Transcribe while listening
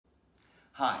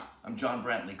Hi, I'm John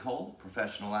Brantley Cole,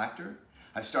 professional actor.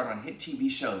 I've starred on hit TV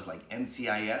shows like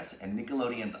NCIS and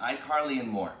Nickelodeon's iCarly and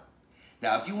more.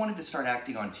 Now, if you wanted to start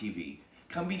acting on TV,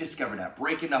 come be discovered at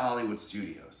Break Into Hollywood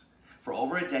Studios. For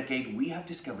over a decade, we have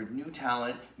discovered new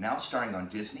talent now starring on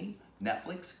Disney,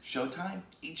 Netflix, Showtime,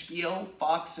 HBO,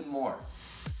 Fox, and more.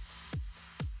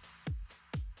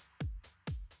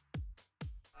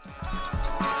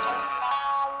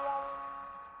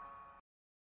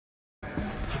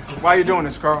 Why are you doing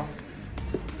this, Carl?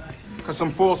 Because some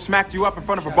fool smacked you up in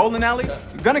front of a bowling alley?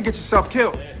 You're gonna get yourself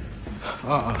killed.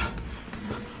 I'm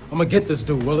gonna get this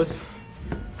dude, Willis.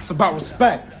 It's about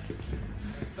respect.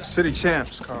 City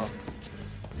champs, Carl.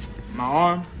 My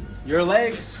arm, your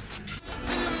legs.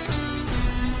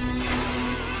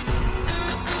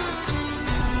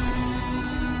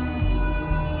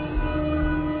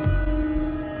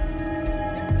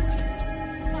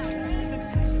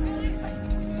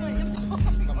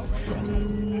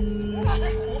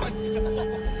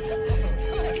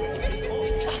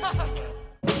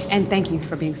 And thank you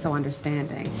for being so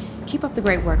understanding. Keep up the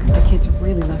great work, because the kids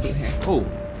really love you here. Oh.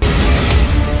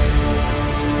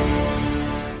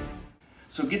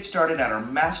 So get started at our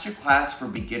masterclass for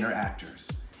beginner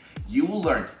actors. You will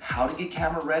learn how to get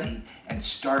camera ready and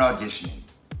start auditioning.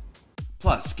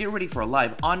 Plus, get ready for a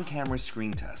live on-camera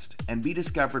screen test and be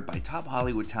discovered by top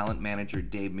Hollywood talent manager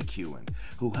Dave McEwen,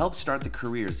 who helped start the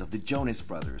careers of the Jonas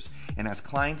Brothers and has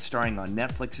clients starring on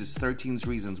Netflix's 13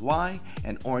 Reasons Why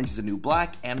and Orange is the New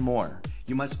Black and more.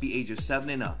 You must be ages 7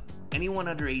 and up. Anyone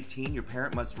under 18, your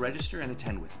parent must register and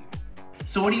attend with you.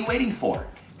 So what are you waiting for?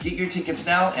 Get your tickets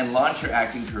now and launch your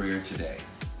acting career today.